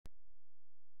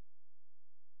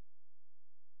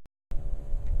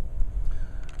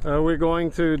We're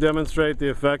going to demonstrate the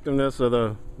effectiveness of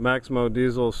the Maximo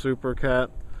Diesel Super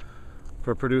Cat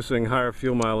for producing higher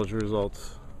fuel mileage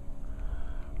results.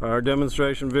 Our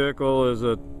demonstration vehicle is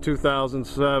a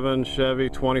 2007 Chevy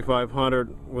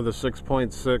 2500 with a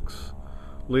 6.6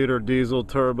 liter diesel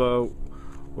turbo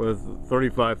with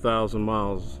 35,000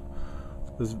 miles.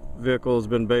 This vehicle has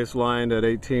been baselined at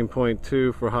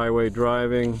 18.2 for highway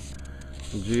driving.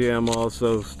 GM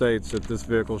also states that this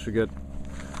vehicle should get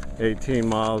 18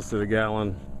 miles to the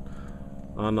gallon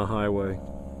on the highway.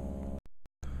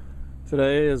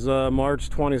 Today is March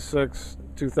 26,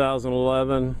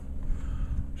 2011,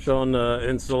 showing the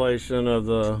installation of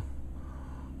the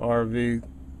RV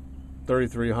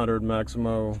 3300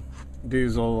 Maximo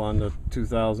diesel on the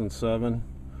 2007.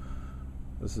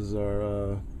 This is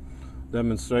our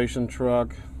demonstration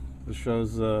truck. This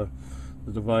shows the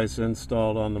device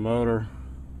installed on the motor.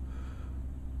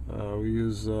 We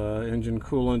use engine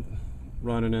coolant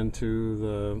running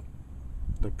into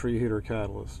the preheater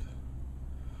catalyst.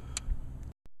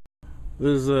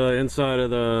 This is the inside of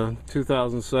the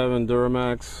 2007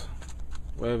 Duramax.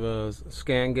 We have a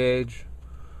scan gauge,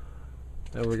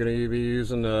 and we're going to be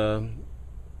using the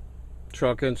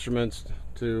truck instruments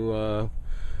to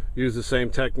use the same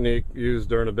technique used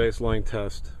during a baseline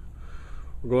test.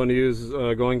 We're going to use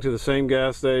going to the same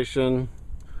gas station,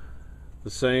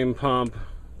 the same pump,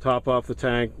 top off the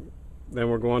tank, then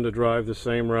we're going to drive the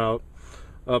same route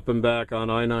up and back on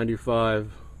I-95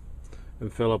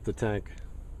 and fill up the tank.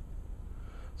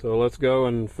 So let's go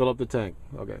and fill up the tank.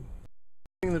 Okay.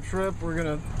 The trip, we're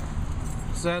going to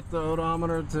set the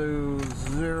odometer to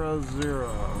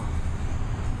 00.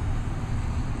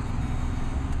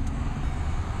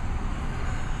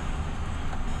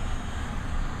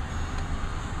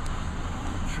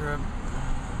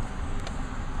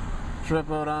 Trip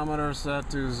odometer set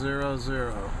to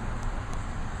 00.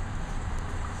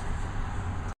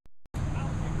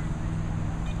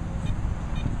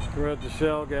 We're at the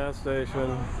Shell gas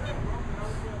station.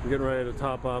 I'm getting ready to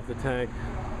top off the tank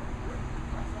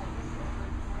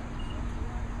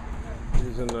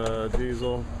using the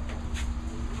diesel.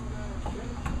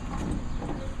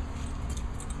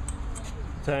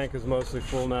 Tank is mostly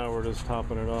full now, we're just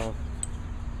topping it off.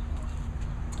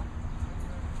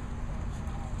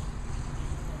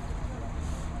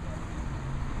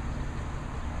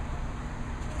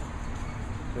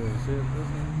 Can you see it?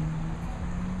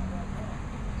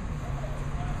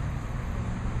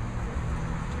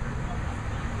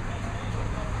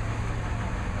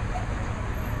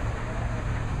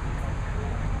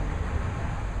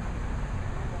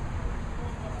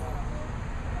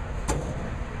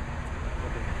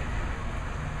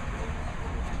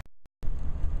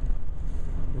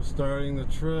 We're starting the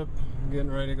trip, getting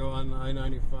ready to go on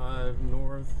I-95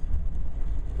 north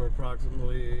for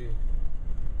approximately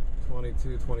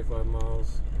 22-25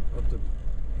 miles up to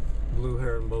Blue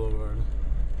Heron Boulevard.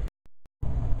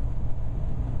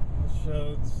 This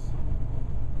shows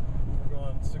we're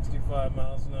going 65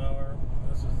 miles an hour.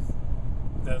 This is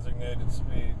designated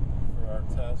speed for our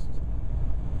test.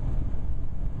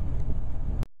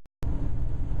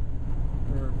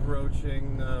 We're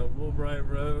approaching Woolbright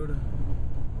Road.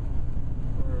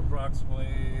 We're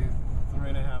approximately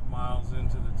 3.5 miles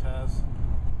into the test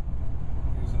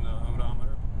using the odometer.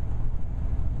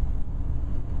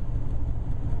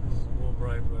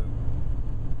 Right road.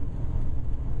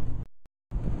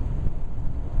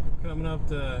 Coming up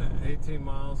to 18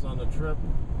 miles on the trip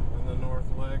in the north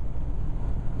leg.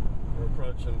 We're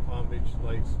approaching Palm Beach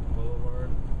Lakes Boulevard.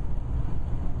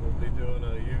 We'll be doing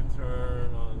a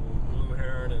U-turn on Blue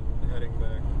Heron and heading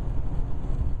back.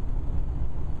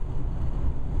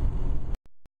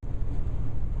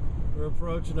 We're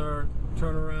approaching our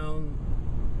turnaround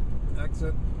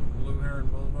exit, Blue Heron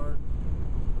Boulevard.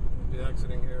 We'll be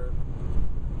exiting here,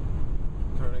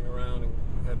 turning around and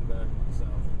heading back south.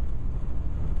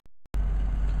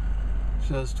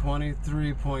 Shows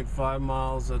 23.5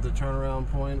 miles at the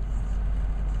turnaround point.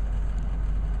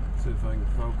 See if I can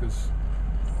focus.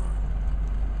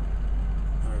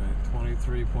 Alright,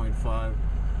 23.5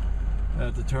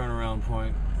 at the turnaround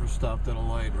point. We're stopped at a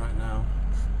light right now.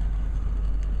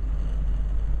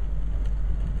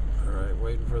 Alright,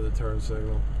 waiting for the turn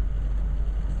signal.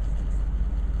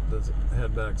 Let's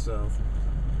head back south.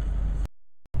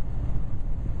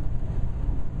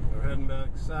 We're heading back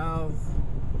south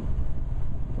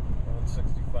on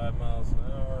 65 miles an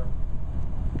hour.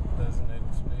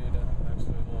 Designated speed,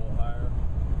 actually a little higher.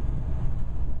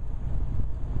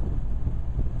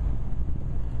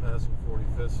 Passing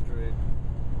 45th Street.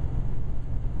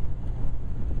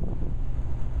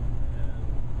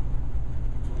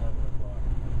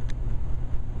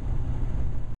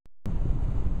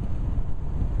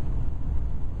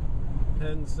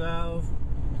 Heading south,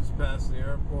 just past the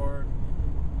airport,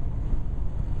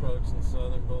 approaching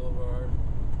Southern Boulevard,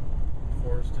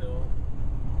 Forest Hill.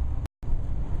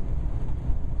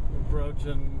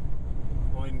 Approaching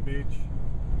Boynton Beach,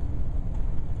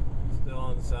 still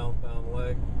on the southbound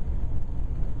leg.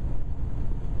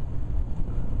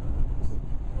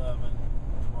 11,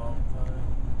 12 time,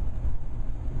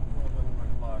 11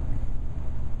 o'clock.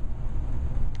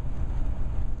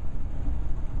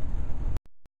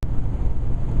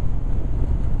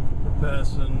 We're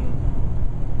passing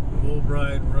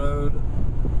Woolbright Road.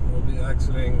 We'll be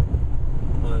exiting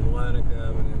on Atlantic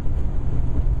Avenue.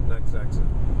 Next exit.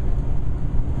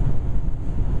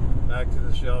 Back to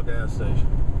the Shell gas station.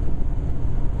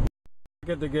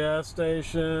 Back at the gas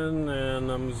station,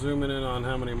 and I'm zooming in on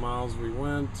how many miles we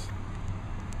went.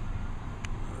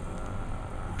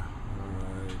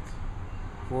 Alright.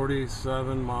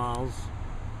 47 miles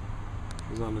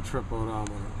is on the trip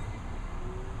odometer.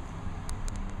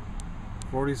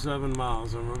 47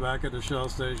 miles, and we're back at the Shell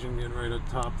station getting ready to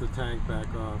top the tank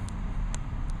back off.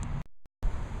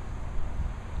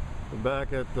 We're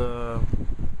back at the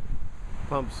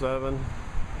Pump 7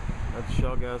 at the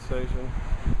Shell gas station,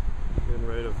 getting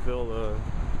ready to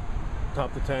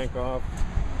top the tank off.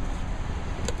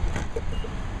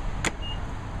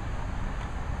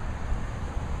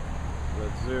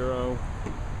 That's 0.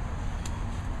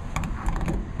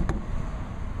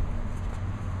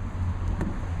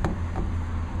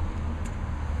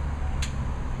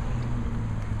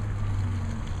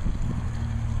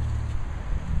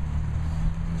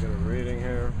 Get a reading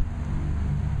here.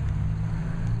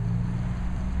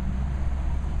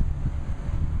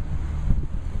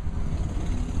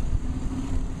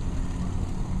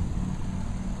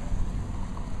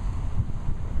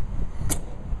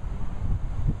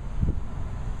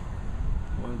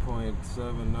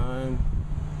 .79.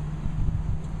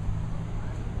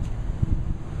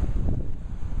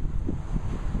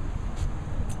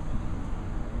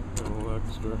 A little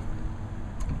extra.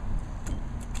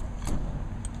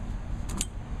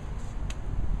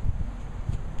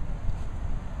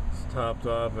 It's topped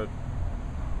off at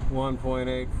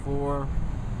 1.84.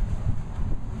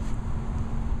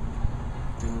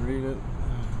 You can read it.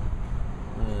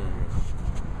 There you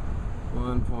go.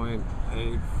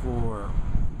 1.84.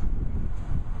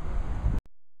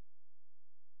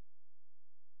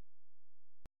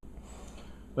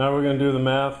 Now we're going to do the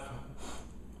math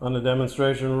on the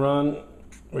demonstration run.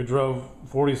 We drove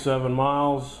 47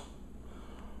 miles.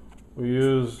 We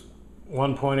used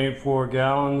 1.84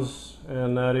 gallons,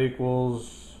 and that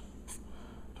equals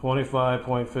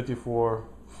 25.54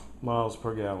 miles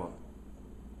per gallon.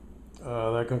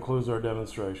 That concludes our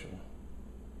demonstration.